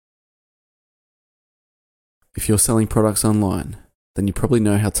If you're selling products online, then you probably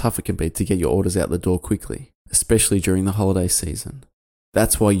know how tough it can be to get your orders out the door quickly, especially during the holiday season.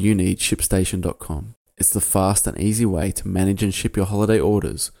 That's why you need ShipStation.com. It's the fast and easy way to manage and ship your holiday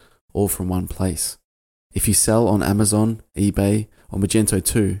orders all from one place. If you sell on Amazon, eBay, or Magento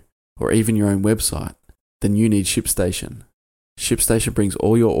 2, or even your own website, then you need ShipStation. ShipStation brings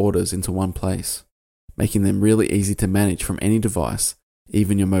all your orders into one place, making them really easy to manage from any device,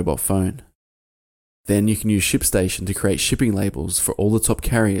 even your mobile phone. Then you can use ShipStation to create shipping labels for all the top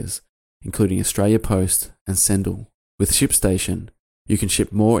carriers, including Australia Post and Sendle. With ShipStation, you can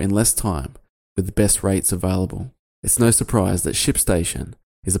ship more in less time with the best rates available. It's no surprise that ShipStation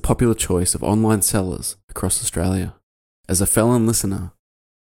is a popular choice of online sellers across Australia. As a Felon listener,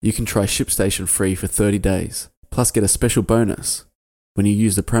 you can try ShipStation free for 30 days, plus get a special bonus when you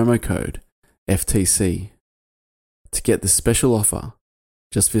use the promo code FTC. To get this special offer,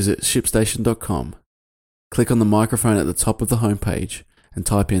 just visit ShipStation.com, click on the microphone at the top of the homepage and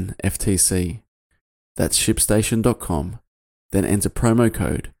type in FTC. That's ShipStation.com, then enter promo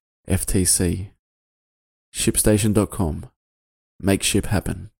code FTC. ShipStation.com. Make ship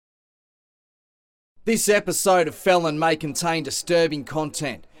happen. This episode of Felon may contain disturbing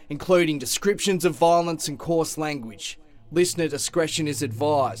content, including descriptions of violence and coarse language. Listener discretion is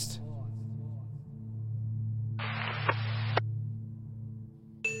advised.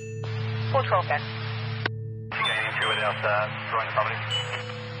 Gained entry without drawing the property.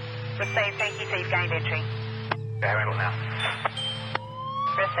 Received, thank you, so you've gained entry. Yeah, handle now.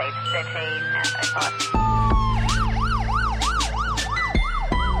 Received, 1305.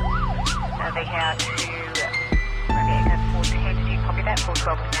 They have to Romeo Echo 410, did you copy that?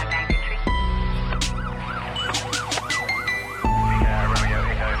 412 is now gained entry. Romeo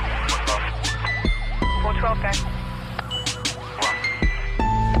Echo 412. 412, go. One.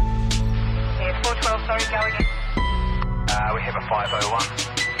 Yeah, 412, sorry, go again. We have a 501.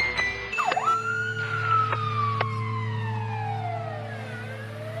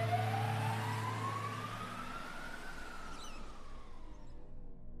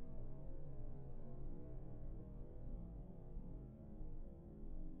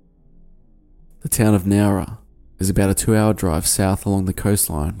 The town of Nowra is about a 2-hour drive south along the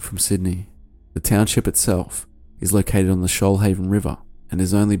coastline from Sydney. The township itself is located on the Shoalhaven River and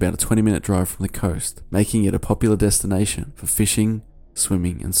is only about a 20-minute drive from the coast, making it a popular destination for fishing,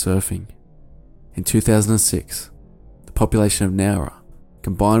 swimming and surfing. In 2006, the population of Nowra,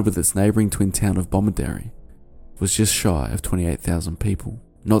 combined with its neighbouring twin town of Bomaderry, was just shy of 28,000 people.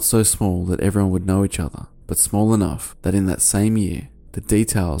 Not so small that everyone would know each other, but small enough that in that same year, the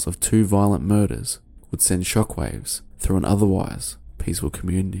details of 2 violent murders would send shockwaves through an otherwise peaceful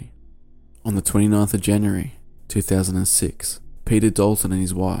community. On the 29th of January 2006, Peter Dalton and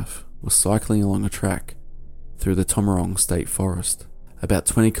his wife were cycling along a track through the Tomarong State Forest, about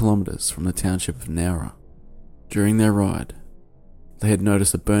 20 kilometres from the township of Nowra. During their ride, they had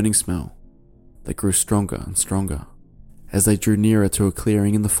noticed a burning smell that grew stronger and stronger. As they drew nearer to a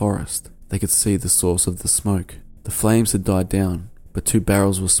clearing in the forest, they could see the source of the smoke. The flames had died down, but 2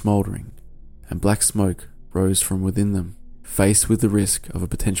 barrels were smouldering, and black smoke rose from within them. Faced with the risk of a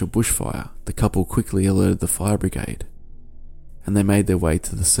potential bushfire, the couple quickly alerted the fire brigade, and they made their way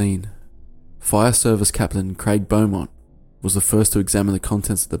to the scene. Fire Service Captain Craig Beaumont was the first to examine the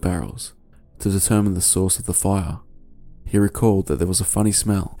contents of the barrels to determine the source of the fire. He recalled that there was a funny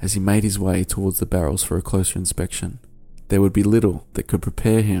smell as he made his way towards the barrels for a closer inspection. There would be little that could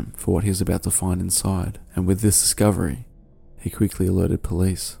prepare him for what he was about to find inside, and with this discovery, he quickly alerted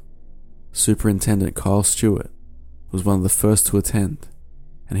police. Superintendent Kyle Stewart was one of the first to attend,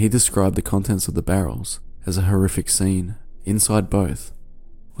 and he described the contents of the barrels as a horrific scene. Inside both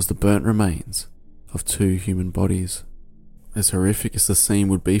was the burnt remains of 2 human bodies. As horrific as the scene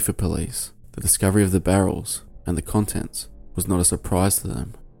would be for police, the discovery of the barrels and the contents was not a surprise to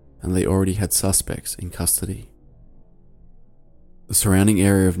them, and they already had suspects in custody. The surrounding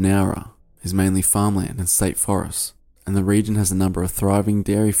area of Nowra is mainly farmland and state forests, and the region has a number of thriving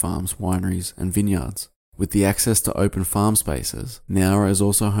dairy farms, wineries and vineyards. With the access to open farm spaces, Nowra is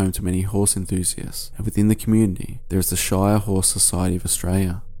also home to many horse enthusiasts, and within the community there is the Shire Horse Society of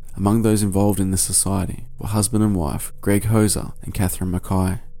Australia. Among those involved in this society were husband and wife Greg Hoser and Catherine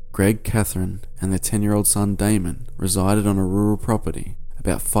Mackay. Greg, Catherine and their 10-year-old son Damon resided on a rural property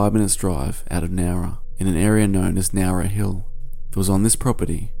about 5 minutes drive out of Nowra, in an area known as Nowra Hill. It was on this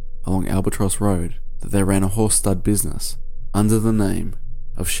property, along Albatross Road, that they ran a horse stud business under the name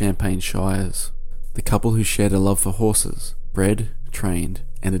of Champagne Shires. The couple who shared a love for horses bred, trained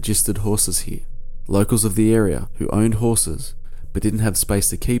and registered horses here. Locals of the area who owned horses but didn't have space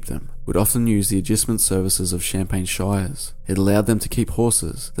to keep them would often use the agistment services of Champagne Shires. It allowed them to keep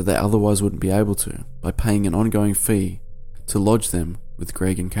horses that they otherwise wouldn't be able to by paying an ongoing fee to lodge them with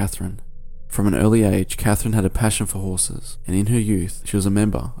Greg and Catherine. From an early age, Catherine had a passion for horses, and in her youth she was a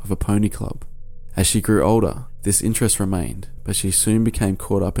member of a pony club. As she grew older, this interest remained, but she soon became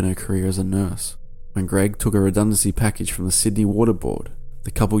caught up in her career as a nurse. When Greg took a redundancy package from the Sydney Water Board,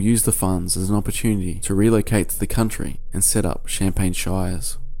 the couple used the funds as an opportunity to relocate to the country and set up Champagne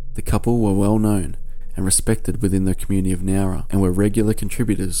Shires. The couple were well known and respected within the community of Nowra and were regular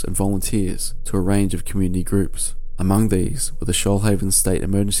contributors and volunteers to a range of community groups. Among these were the Shoalhaven State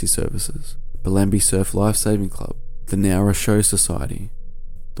Emergency Services, Bellambi Surf Life Saving Club, the Nowra Show Society,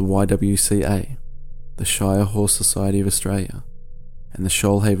 the YWCA, the Shire Horse Society of Australia, and the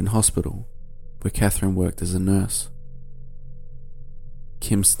Shoalhaven Hospital, where Catherine worked as a nurse.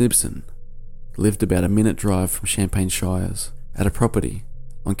 Kim Snibson lived about a minute drive from Champagne Shires at a property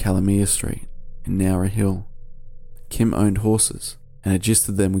on Calamia Street in Nowra Hill. Kim owned horses and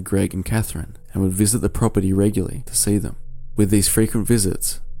agisted them with Greg and Catherine and would visit the property regularly to see them. With these frequent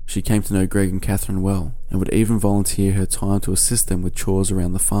visits, she came to know Greg and Catherine well and would even volunteer her time to assist them with chores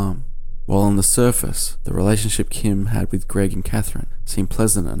around the farm. While on the surface, the relationship Kim had with Greg and Catherine seemed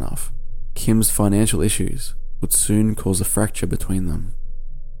pleasant enough, Kim's financial issues would soon cause a fracture between them.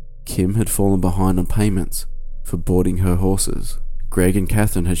 Kim had fallen behind on payments for boarding her horses. Greg and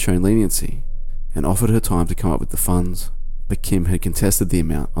Catherine had shown leniency and offered her time to come up with the funds, but Kim had contested the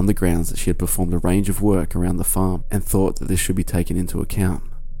amount on the grounds that she had performed a range of work around the farm and thought that this should be taken into account.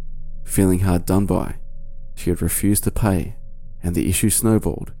 Feeling hard done by, she had refused to pay, and the issue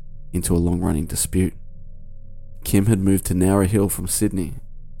snowballed into a long-running dispute. Kim had moved to Nowra Hill from Sydney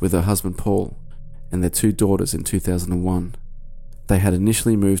with her husband Paul and their 2 daughters in 2001. They had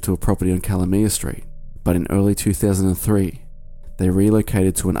initially moved to a property on Calamia Street, but in early 2003, they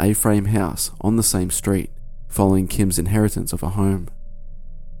relocated to an A-frame house on the same street, following Kim's inheritance of a home.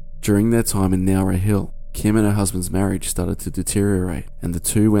 During their time in Nowra Hill, Kim and her husband's marriage started to deteriorate, and the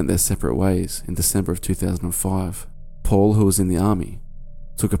two went their separate ways in December of 2005. Paul, who was in the army,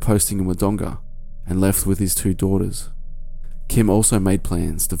 took a posting in Wodonga and left with his 2 daughters. Kim also made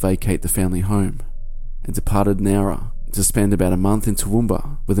plans to vacate the family home and departed Nowra to spend about a month in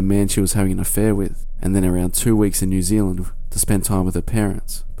Toowoomba with a man she was having an affair with, and then around 2 weeks in New Zealand to spend time with her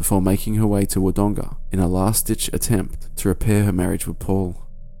parents before making her way to Wodonga in a last-ditch attempt to repair her marriage with Paul.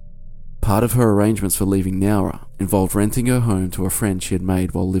 Part of her arrangements for leaving Nowra involved renting her home to a friend she had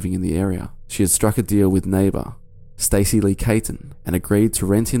made while living in the area. She had struck a deal with neighbour Stacey Lee Caton and agreed to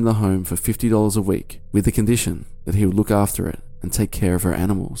rent him the home for $50 a week with the condition that he would look after it and take care of her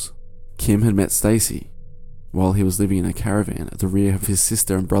animals. Kim had met Stacey while he was living in a caravan at the rear of his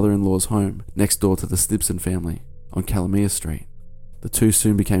sister and brother-in-law's home next door to the Snibson family on Calamia Street. The two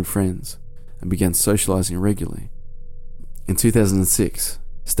soon became friends and began socialising regularly. In 2006,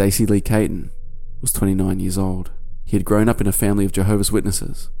 Stacey Lee Caton was 29 years old. He had grown up in a family of Jehovah's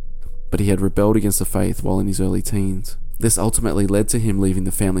Witnesses, but he had rebelled against the faith while in his early teens. This ultimately led to him leaving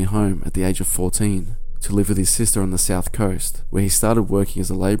the family home at the age of 14 to live with his sister on the south coast, where he started working as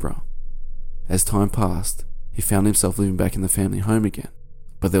a labourer. As time passed, he found himself living back in the family home again,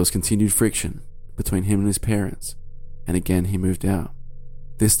 but there was continued friction between him and his parents, and again he moved out.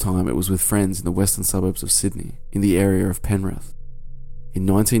 This time it was with friends in the western suburbs of Sydney, in the area of Penrith. In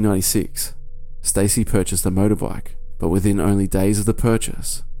 1996, Stacey purchased a motorbike, but within only days of the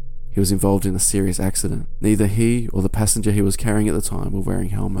purchase, he was involved in a serious accident. Neither he or the passenger he was carrying at the time were wearing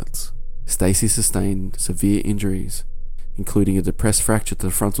helmets. Stacey sustained severe injuries, including a depressed fracture to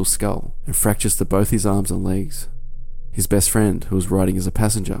the frontal skull and fractures to both his arms and legs. His best friend, who was riding as a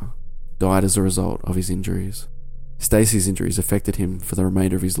passenger, died as a result of his injuries. Stacey's injuries affected him for the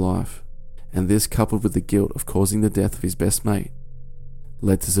remainder of his life, and this, coupled with the guilt of causing the death of his best mate,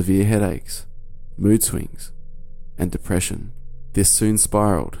 led to severe headaches, mood swings, and depression. This soon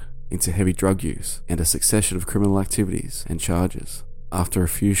spiraled into heavy drug use and a succession of criminal activities and charges. After a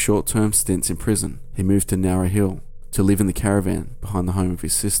few short-term stints in prison, he moved to Nowra Hill to live in the caravan behind the home of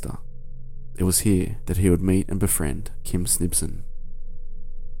his sister. It was here that he would meet and befriend Kim Snibson.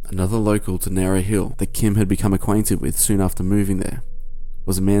 Another local to Nowra Hill that Kim had become acquainted with soon after moving there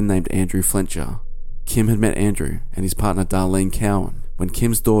was a man named Andrew Fletcher. Kim had met Andrew and his partner Darlene Cowan when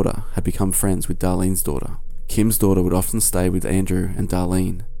Kim's daughter had become friends with Darlene's daughter. Kim's daughter would often stay with Andrew and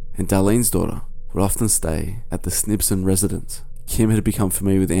Darlene's daughter would often stay at the Snibson residence. Kim had become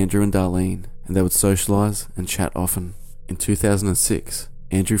familiar with Andrew and Darlene, and they would socialise and chat often. In 2006,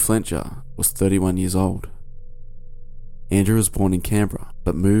 Andrew Fletcher was 31 years old. Andrew was born in Canberra,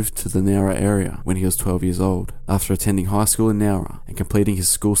 but moved to the Nowra area when he was 12 years old. After attending high school in Nowra and completing his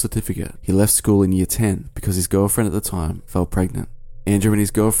school certificate, he left school in year 10 because his girlfriend at the time fell pregnant. Andrew and his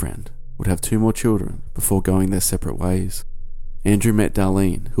girlfriend would have 2 more children before going their separate ways. Andrew met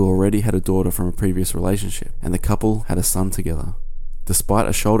Darlene, who already had a daughter from a previous relationship, and the couple had a son together. Despite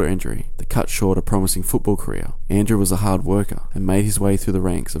a shoulder injury that cut short a promising football career, Andrew was a hard worker and made his way through the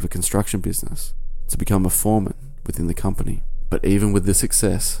ranks of a construction business to become a foreman within the company. But even with this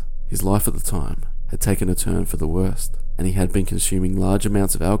success, his life at the time had taken a turn for the worst, and he had been consuming large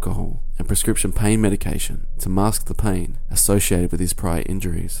amounts of alcohol and prescription pain medication to mask the pain associated with his prior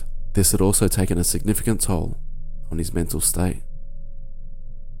injuries. This had also taken a significant toll on his mental state.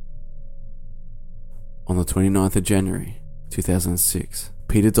 On the 29th of January 2006,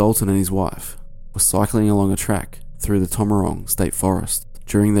 Peter Dalton and his wife were cycling along a track through the Tomarong State Forest.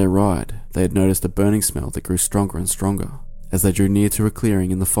 During their ride, they had noticed a burning smell that grew stronger and stronger. As they drew near to a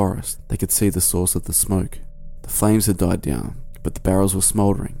clearing in the forest, they could see the source of the smoke. The flames had died down, but the barrels were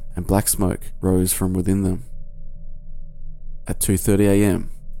smouldering, and black smoke rose from within them. At 2:30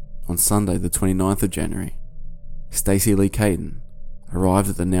 a.m. on Sunday the 29th of January, Stacey Lee Caton arrived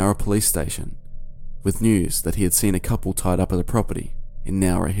at the Nowra police station with news that he had seen a couple tied up at a property in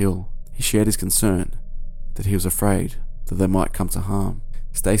Nowra Hill. He shared his concern that he was afraid that they might come to harm.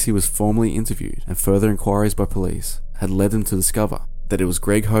 Stacey was formally interviewed, and further inquiries by police had led them to discover that it was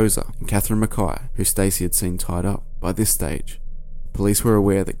Greg Hoser and Catherine Mackay who Stacey had seen tied up. By this stage, police were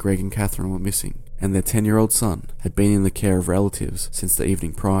aware that Greg and Catherine were missing, and their 10-year-old son had been in the care of relatives since the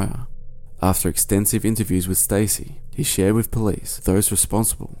evening prior. After extensive interviews with Stacey, he shared with police those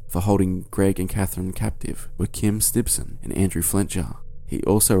responsible for holding Greg and Catherine captive were Kim Stibson and Andrew Flintjar. He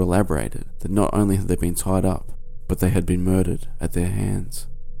also elaborated that not only had they been tied up, but they had been murdered at their hands.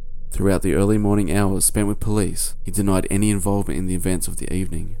 Throughout the early morning hours spent with police, he denied any involvement in the events of the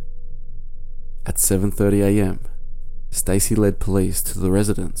evening. At 7:30 a.m, Stacey led police to the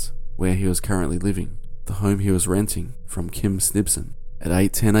residence where he was currently living, the home he was renting from Kim Stibson. At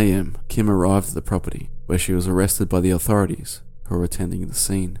 8:10 a.m, Kim arrived at the property, where she was arrested by the authorities who were attending the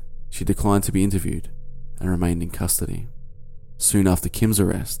scene. She declined to be interviewed and remained in custody. Soon after Kim's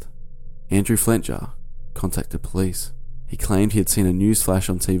arrest, Andrew Flintjar contacted police. He claimed he had seen a news flash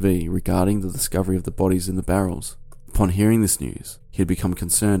on TV regarding the discovery of the bodies in the barrels. Upon hearing this news, he had become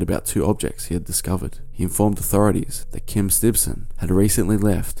concerned about 2 objects he had discovered. He informed authorities that Kim Stibson had recently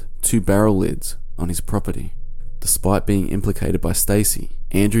left 2 barrel lids on his property. Despite being implicated by Stacey,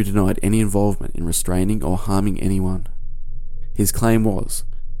 Andrew denied any involvement in restraining or harming anyone. His claim was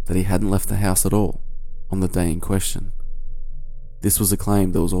that he hadn't left the house at all on the day in question. This was a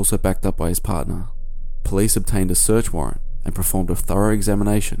claim that was also backed up by his partner. Police obtained a search warrant and performed a thorough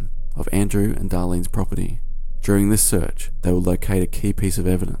examination of Andrew and Darlene's property. During this search, they would locate a key piece of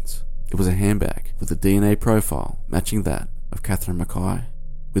evidence. It was a handbag with a DNA profile matching that of Catherine Mackay.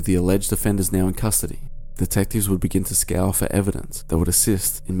 With the alleged offenders now in custody, detectives would begin to scour for evidence that would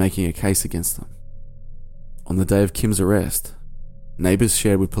assist in making a case against them. On the day of Kim's arrest, neighbours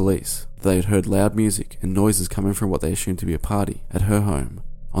shared with police that they had heard loud music and noises coming from what they assumed to be a party at her home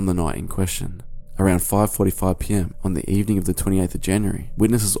on the night in question. Around 5:45 p.m. on the evening of the 28th of January,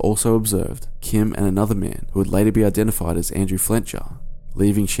 witnesses also observed Kim and another man, who would later be identified as Andrew Flintjar,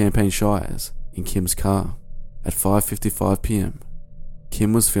 leaving Champagne Shires in Kim's car. At 5:55 p.m,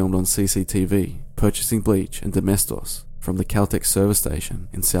 Kim was filmed on CCTV purchasing bleach and domestos from the Caltex service station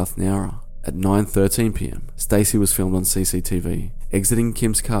in South Nowra. At 9:13 p.m, Stacey was filmed on CCTV exiting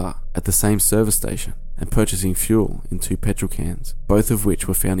Kim's car at the same service station and purchasing fuel in 2 petrol cans, both of which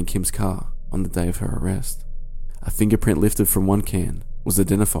were found in Kim's car on the day of her arrest. A fingerprint lifted from one can was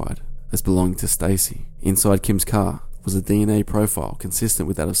identified as belonging to Stacey. Inside Kim's car was a DNA profile consistent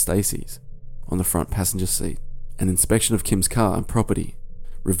with that of Stacey's on the front passenger seat. An inspection of Kim's car and property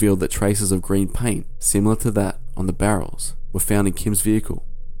revealed that traces of green paint similar to that on the barrels were found in Kim's vehicle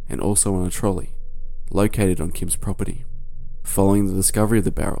and also on a trolley located on Kim's property. Following the discovery of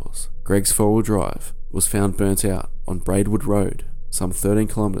the barrels, Greg's 4-wheel drive was found burnt out on Braidwood Road, some 13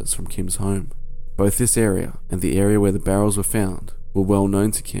 kilometers from Kim's home. Both this area and the area where the barrels were found were well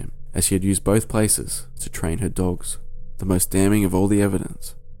known to Kim, as she had used both places to train her dogs. The most damning of all the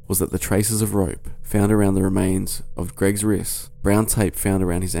evidence was that the traces of rope found around the remains of Greg's wrists, brown tape found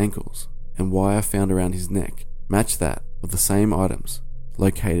around his ankles, and wire found around his neck matched that of the same items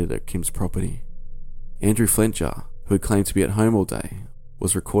located at Kim's property. Andrew Flintjar, who had claimed to be at home all day,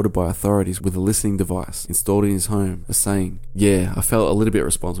 was recorded by authorities with a listening device installed in his home as saying, "Yeah, I felt a little bit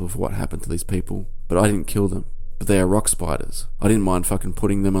responsible for what happened to these people, but I didn't kill them. But they are rock spiders. I didn't mind fucking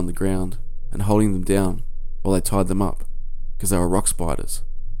putting them on the ground and holding them down while they tied them up. because they were rock spiders.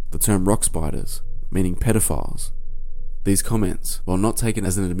 The term rock spiders, meaning pedophiles. These comments, while not taken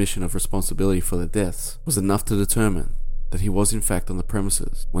as an admission of responsibility for their deaths, was enough to determine that he was in fact on the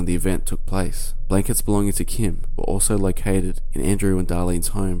premises when the event took place. Blankets belonging to Kim were also located in Andrew and Darlene's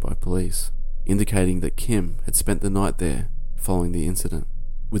home by police, indicating that Kim had spent the night there following the incident.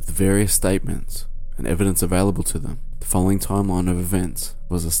 With the various statements and evidence available to them, the following timeline of events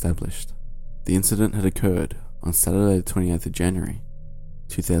was established. The incident had occurred on Saturday the 28th of January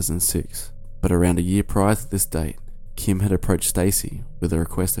 2006, but around a year prior to this date, Kim had approached Stacey with a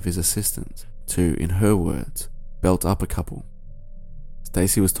request of his assistance to, in her words, belt up a couple.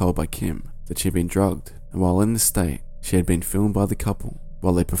 Stacey was told by Kim that she had been drugged, and while in this state, she had been filmed by the couple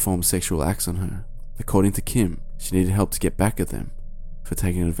while they performed sexual acts on her. According to Kim, she needed help to get back at them for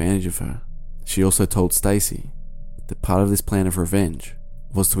taking advantage of her. She also told Stacey that part of this plan of revenge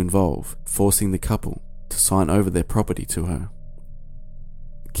was to involve forcing the couple to sign over their property to her.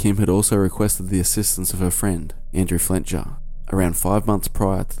 Kim had also requested the assistance of her friend, Andrew Flintjar. Around 5 months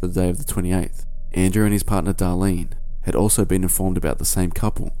prior to the day of the 28th, Andrew and his partner Darlene had also been informed about the same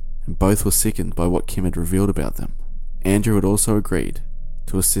couple, and both were sickened by what Kim had revealed about them. Andrew had also agreed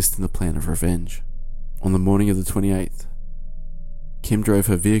to assist in the plan of revenge. On the morning of the 28th, Kim drove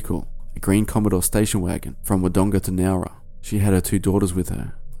her vehicle, a green Commodore station wagon, from Wodonga to Nowra. She had her 2 daughters with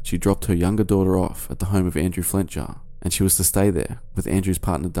her. She dropped her younger daughter off at the home of Andrew Flintjar, and she was to stay there with Andrew's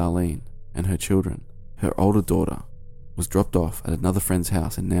partner Darlene and her children. Her older daughter was dropped off at another friend's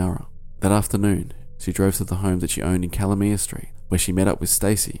house in Nowra. That afternoon, she drove to the home that she owned in Calamia Street, where she met up with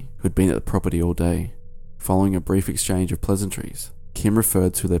Stacey, who had been at the property all day. Following a brief exchange of pleasantries, Kim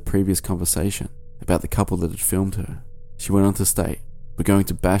referred to their previous conversation about the couple that had filmed her. She went on to state, "We're going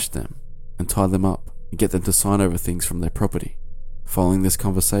to bash them and tie them up and get them to sign over things from their property." Following this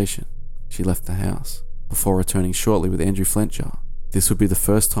conversation, she left the house, before returning shortly with Andrew Flintjar. This would be the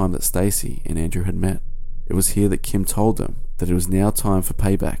first time that Stacey and Andrew had met. It was here that Kim told them that it was now time for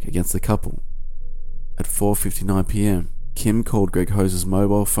payback against the couple. At 4:59 p.m, Kim called Greg Hose's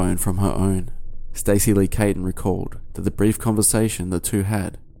mobile phone from her own. Stacey Lee Caton recalled that the brief conversation the two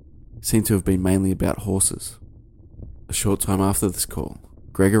had seemed to have been mainly about horses. A short time after this call,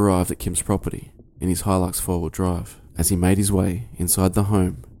 Greg arrived at Kim's property in his Hilux 4-wheel drive. As he made his way inside the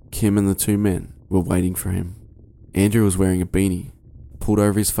home, Kim and the 2 men were waiting for him. Andrew was wearing a beanie, pulled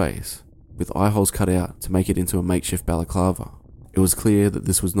over his face, with eye holes cut out to make it into a makeshift balaclava. It was clear that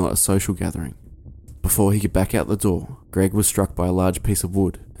this was not a social gathering. Before he could back out the door, Greg was struck by a large piece of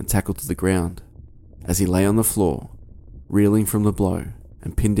wood and tackled to the ground. As he lay on the floor, reeling from the blow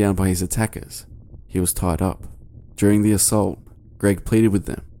and pinned down by his attackers, he was tied up. During the assault, Greg pleaded with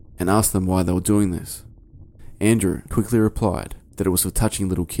them and asked them why they were doing this. Andrew quickly replied that it was for touching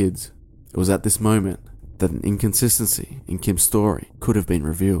little kids. It was at this moment that an inconsistency in Kim's story could have been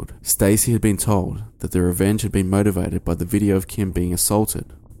revealed. Stacey had been told that the revenge had been motivated by the video of Kim being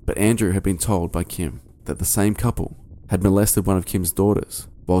assaulted, but Andrew had been told by Kim that the same couple had molested one of Kim's daughters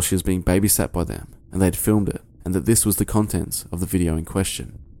while she was being babysat by them, and they had filmed it, and that this was the contents of the video in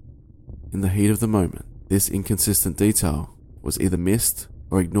question. In the heat of the moment, this inconsistent detail was either missed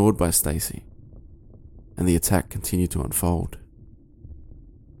or ignored by Stacey, and the attack continued to unfold.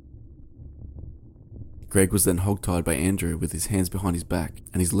 Greg was then hogtied by Andrew with his hands behind his back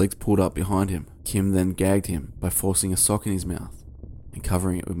and his legs pulled up behind him. Kim then gagged him by forcing a sock in his mouth and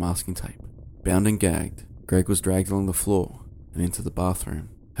covering it with masking tape. Bound and gagged, Greg was dragged along the floor and into the bathroom.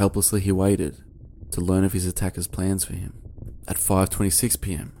 Helplessly he waited to learn of his attacker's plans for him. At 5:26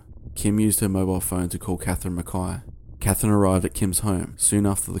 p.m, Kim used her mobile phone to call Catherine Mackay. Catherine arrived at Kim's home soon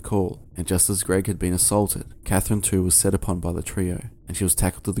after the call, and just as Greg had been assaulted, Catherine too was set upon by the trio, and she was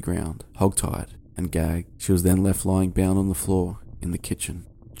tackled to the ground, hogtied, and gagged. She was then left lying bound on the floor in the kitchen.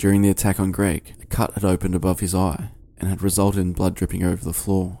 During the attack on Greg, a cut had opened above his eye and had resulted in blood dripping over the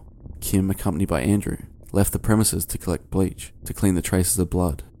floor. Kim, accompanied by Andrew, left the premises to collect bleach to clean the traces of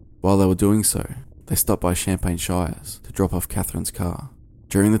blood. While they were doing so, they stopped by Champagne Shires to drop off Catherine's car.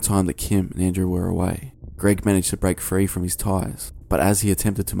 During the time that Kim and Andrew were away, Greg managed to break free from his ties, but as he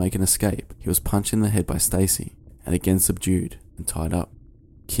attempted to make an escape, he was punched in the head by Stacey and again subdued and tied up.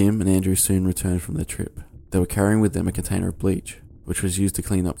 Kim and Andrew soon returned from their trip. They were carrying with them a container of bleach, which was used to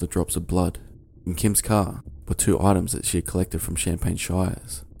clean up the drops of blood. In Kim's car were 2 items that she had collected from Champagne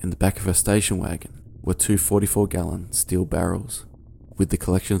Shires. In the back of her station wagon were 2 44-gallon steel barrels. With the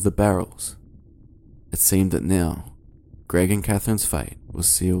collection of the barrels, it seemed that now Greg and Catherine's fate was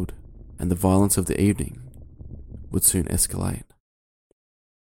sealed, and the violence of the evening would soon escalate.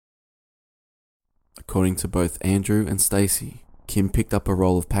 According to both Andrew and Stacey, Kim picked up a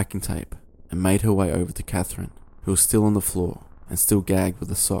roll of packing tape and made her way over to Catherine. who was still on the floor and still gagged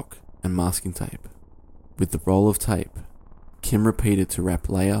with a sock and masking tape. With the roll of tape, Kim repeated to wrap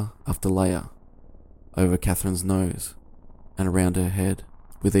layer after layer over Catherine's nose and around her head.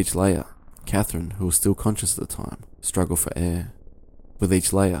 With each layer, Catherine, who was still conscious at the time, struggled for air. With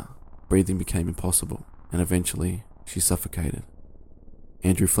each layer, breathing became impossible, and eventually she suffocated.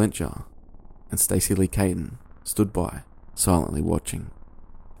 Andrew Flintjar and Stacey Lee Caton stood by, silently watching.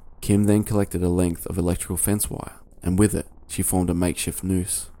 Kim then collected a length of electrical fence wire, and with it, she formed a makeshift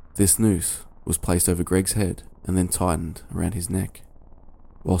noose. This noose was placed over Greg's head and then tightened around his neck.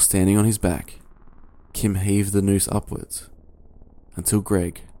 While standing on his back, Kim heaved the noose upwards until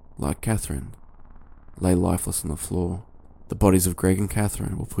Greg, like Catherine, lay lifeless on the floor. The bodies of Greg and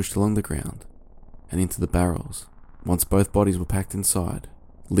Catherine were pushed along the ground and into the barrels. Once both bodies were packed inside,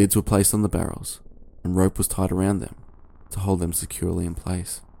 lids were placed on the barrels and rope was tied around them to hold them securely in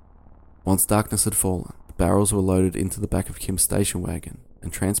place. Once darkness had fallen, the barrels were loaded into the back of Kim's station wagon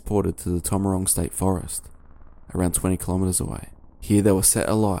and transported to the Tomarong State Forest, around 20 kilometers away. Here they were set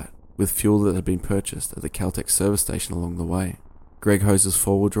alight with fuel that had been purchased at the Caltex service station along the way. Greg Hose's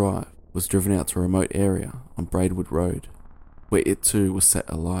four-wheel drive was driven out to a remote area on Braidwood Road, where it too was set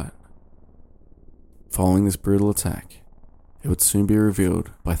alight. Following this brutal attack, it would soon be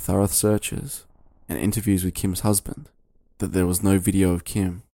revealed by thorough searches and interviews with Kim's husband that there was no video of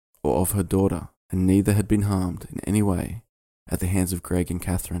Kim or of her daughter, and neither had been harmed in any way at the hands of Greg and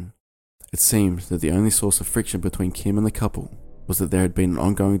Catherine. It seemed that the only source of friction between Kim and the couple was that there had been an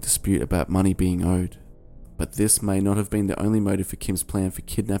ongoing dispute about money being owed. But this may not have been the only motive for Kim's plan for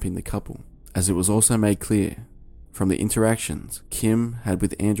kidnapping the couple, as it was also made clear from the interactions Kim had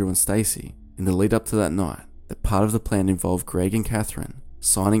with Andrew and Stacey in the lead up to that night that part of the plan involved Greg and Catherine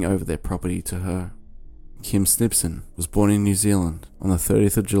signing over their property to her. Kim Snipson was born in New Zealand on the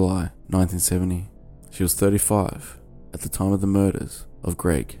 30th of July 1970. She was 35 at the time of the murders of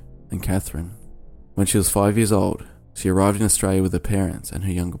Greg and Catherine. When she was 5 years old, she arrived in Australia with her parents and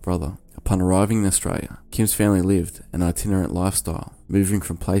her younger brother. Upon arriving in Australia, Kim's family lived an itinerant lifestyle, moving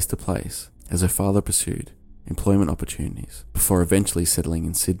from place to place as her father pursued employment opportunities before eventually settling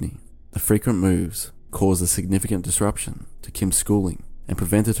in Sydney. The frequent moves caused a significant disruption to Kim's schooling and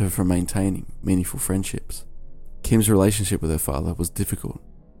prevented her from maintaining meaningful friendships. Kim's relationship with her father was difficult,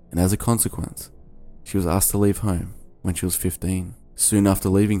 and as a consequence, she was asked to leave home when she was 15. Soon after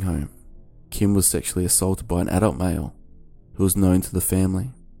leaving home, Kim was sexually assaulted by an adult male who was known to the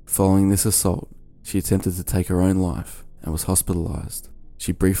family. Following this assault, she attempted to take her own life and was hospitalized.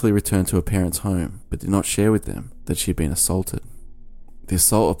 She briefly returned to her parents' home, but did not share with them that she had been assaulted. The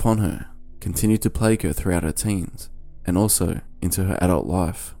assault upon her continued to plague her throughout her teens, and also into her adult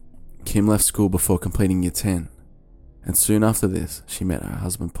life. Kim left school before completing year 10, and soon after this, she met her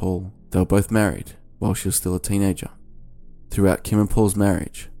husband Paul. They were both married while she was still a teenager. Throughout Kim and Paul's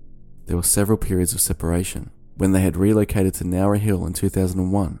marriage, there were several periods of separation. When they had relocated to Nowra Hill in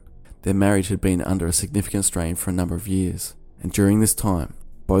 2001, their marriage had been under a significant strain for a number of years, and during this time,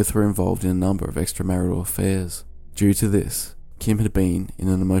 both were involved in a number of extramarital affairs. Due to this, Kim had been in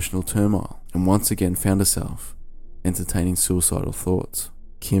an emotional turmoil and once again found herself entertaining suicidal thoughts.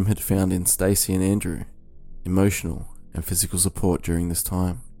 Kim had found in Stacey and Andrew emotional and physical support during this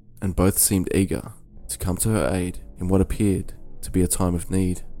time, and both seemed eager to come to her aid in what appeared to be a time of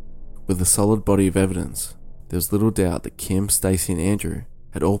need. With a solid body of evidence, there was little doubt that Kim, Stacey and Andrew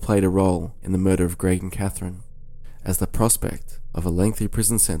had all played a role in the murder of Greg and Catherine. As the prospect of a lengthy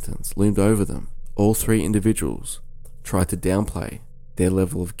prison sentence loomed over them, all three individuals tried to downplay their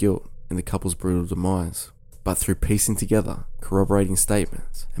level of guilt in the couple's brutal demise. But through piecing together corroborating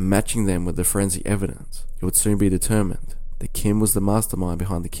statements and matching them with the forensic evidence, it would soon be determined that Kim was the mastermind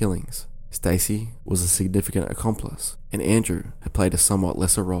behind the killings, Stacey was a significant accomplice, and Andrew had played a somewhat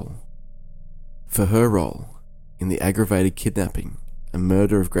lesser role. For her role in the aggravated kidnapping and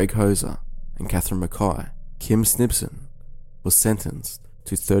murder of Greg Hoser and Catherine Mackay, Kim Snipson was sentenced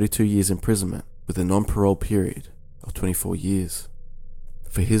to 32 years imprisonment with a non-parole period of 24 years.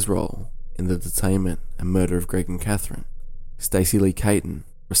 For his role in the detainment and murder of Greg and Catherine, Stacey Lee Caton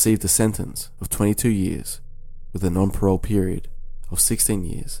received a sentence of 22 years with a non-parole period of 16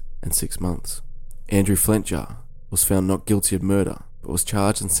 years and 6 months. Andrew Flintjar was found not guilty of murder, but was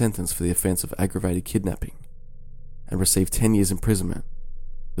charged and sentenced for the offence of aggravated kidnapping and received 10 years imprisonment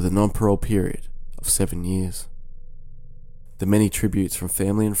with a non-parole period of 7 years. The many tributes from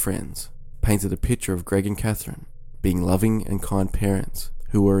family and friends painted a picture of Greg and Catherine being loving and kind parents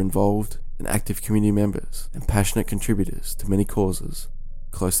who were involved and active community members and passionate contributors to many causes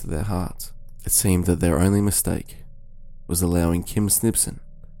close to their hearts. It seemed that their only mistake was allowing Kim Snipson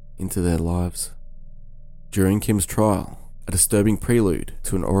into their lives. During Kim's trial, a disturbing prelude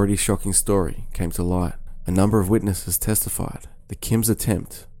to an already shocking story came to light. A number of witnesses testified that Kim's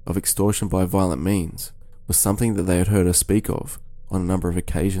attempt of extortion by violent means was something that they had heard her speak of on a number of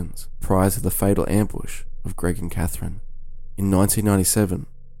occasions prior to the fatal ambush of Greg and Catherine. In 1997,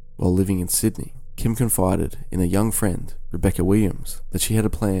 while living in Sydney, Kim confided in a young friend, Rebecca Williams, that she had a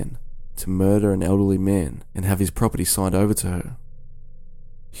plan to murder an elderly man and have his property signed over to her.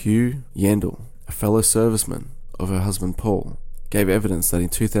 Hugh Yandel, a fellow serviceman of her husband Paul, gave evidence that in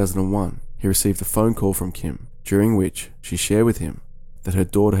 2001 he received a phone call from Kim, during which she shared with him that her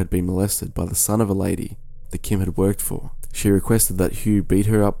daughter had been molested by the son of a lady that Kim had worked for. She requested that Hugh beat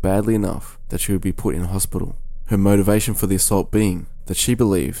her up badly enough that she would be put in hospital. Her motivation for the assault being that she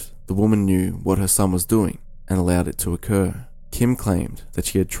believed the woman knew what her son was doing and allowed it to occur. Kim claimed that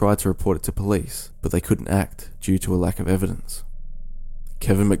she had tried to report it to police, but they couldn't act due to a lack of evidence.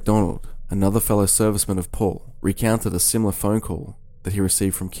 Kevin McDonald, another fellow serviceman of Paul, recounted a similar phone call that he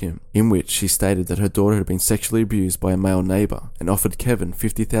received from Kim, in which she stated that her daughter had been sexually abused by a male neighbour and offered Kevin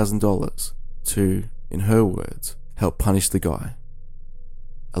 $50,000 to, in her words, help punish the guy.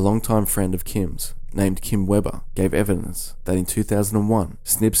 A longtime friend of Kim's, named Kim Weber, gave evidence that in 2001,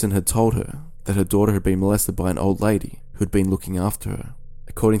 Snibson had told her that her daughter had been molested by an old lady who had been looking after her.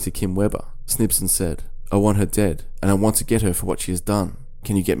 According to Kim Weber, Snibson said, "I want her dead, and I want to get her for what she has done.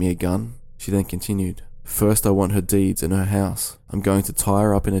 Can you get me a gun?" She then continued, "First I want her deeds in her house. I'm going to tie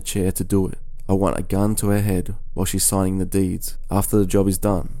her up in a chair to do it. I want a gun to her head while she's signing the deeds. After the job is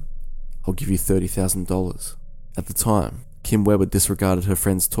done, I'll give you $30,000. At the time, Kim Weber disregarded her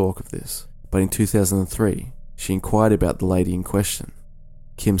friend's talk of this, but in 2003, she inquired about the lady in question.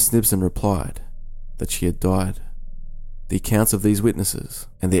 Kim Snibson replied that she had died. The accounts of these witnesses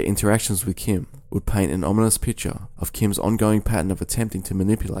and their interactions with Kim would paint an ominous picture of Kim's ongoing pattern of attempting to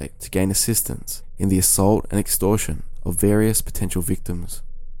manipulate to gain assistance in the assault and extortion of various potential victims.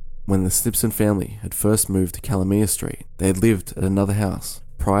 When the Snibson family had first moved to Calamia Street, they had lived at another house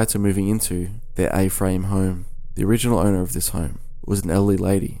prior to moving into their A-frame home. The original owner of this home was an elderly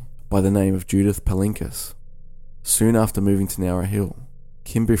lady by the name of Judith Palinkas. Soon after moving to Nowra Hill,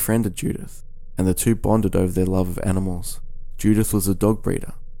 Kim befriended Judith, and the two bonded over their love of animals. Judith was a dog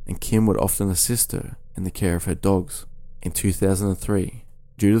breeder, and Kim would often assist her in the care of her dogs. In 2003,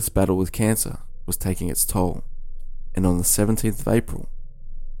 Judith's battle with cancer was taking its toll, and on the 17th of April,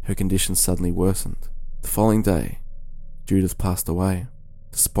 her condition suddenly worsened. The following day, Judith passed away.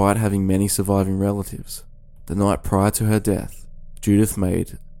 Despite having many surviving relatives, the night prior to her death, Judith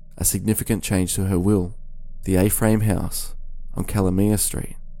made a significant change to her will. The A-frame house on Calamia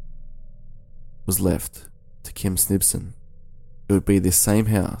Street was left to Kim Snibson. It would be this same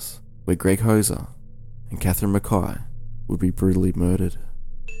house where Greg Hoser and Catherine Mackay would be brutally murdered.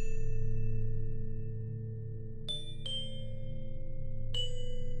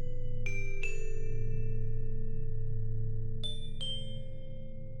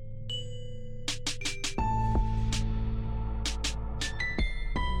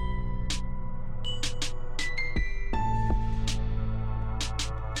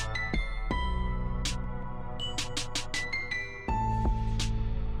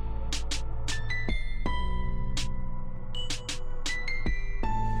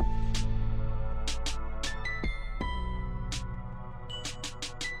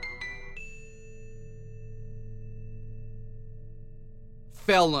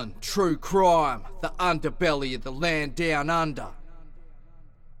 Felon, true crime, the underbelly of the land down under.